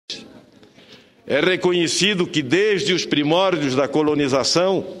É reconhecido que, desde os primórdios da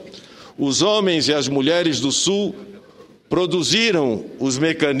colonização, os homens e as mulheres do Sul produziram os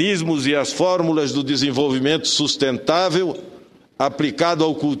mecanismos e as fórmulas do desenvolvimento sustentável aplicado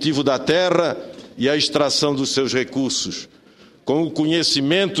ao cultivo da terra e à extração dos seus recursos, com o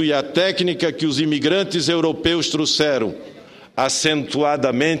conhecimento e a técnica que os imigrantes europeus trouxeram,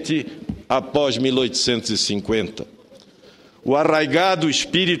 acentuadamente após 1850. O arraigado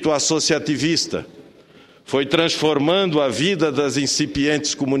espírito associativista foi transformando a vida das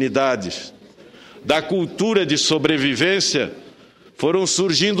incipientes comunidades. Da cultura de sobrevivência foram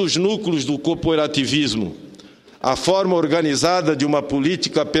surgindo os núcleos do cooperativismo, a forma organizada de uma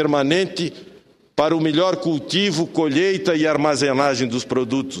política permanente para o melhor cultivo, colheita e armazenagem dos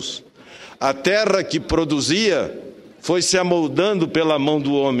produtos. A terra que produzia foi se amoldando pela mão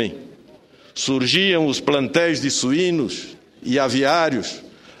do homem. Surgiam os plantéis de suínos e aviários,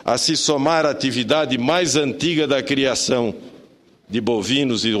 a se somar à atividade mais antiga da criação de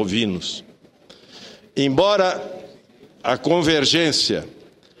bovinos e ovinos. Embora a convergência,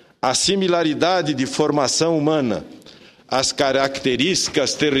 a similaridade de formação humana, as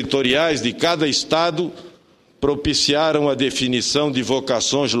características territoriais de cada estado propiciaram a definição de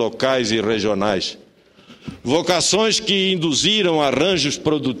vocações locais e regionais. Vocações que induziram arranjos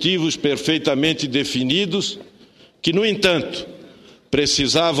produtivos perfeitamente definidos, que, no entanto,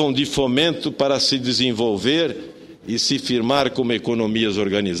 precisavam de fomento para se desenvolver e se firmar como economias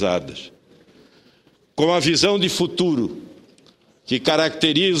organizadas. Com a visão de futuro que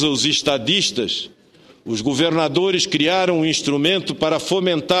caracteriza os estadistas, os governadores criaram um instrumento para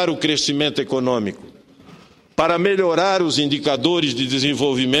fomentar o crescimento econômico, para melhorar os indicadores de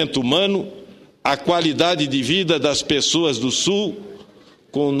desenvolvimento humano, a qualidade de vida das pessoas do Sul,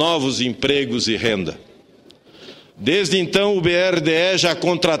 com novos empregos e renda. Desde então, o BDRE já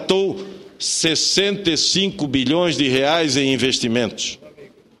contratou 65 bilhões de reais em investimentos.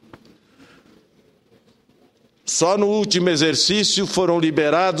 Só no último exercício foram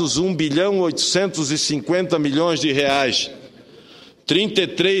liberados 1.850 bilhões de reais.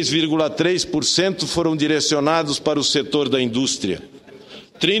 33,3% foram direcionados para o setor da indústria,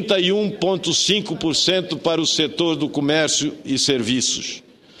 31,5% para o setor do comércio e serviços,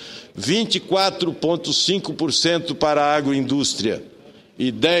 24,5% para a agroindústria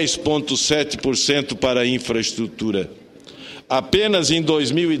e 10,7% para a infraestrutura. Apenas em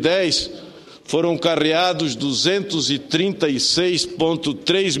 2010 foram carreados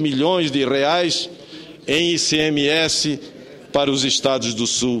 236,3 milhões de reais em ICMS para os estados do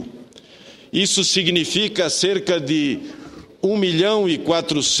Sul. Isso significa cerca de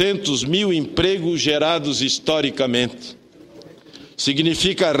 1.400.000 empregos gerados historicamente.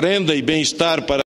 Significa renda e bem-estar para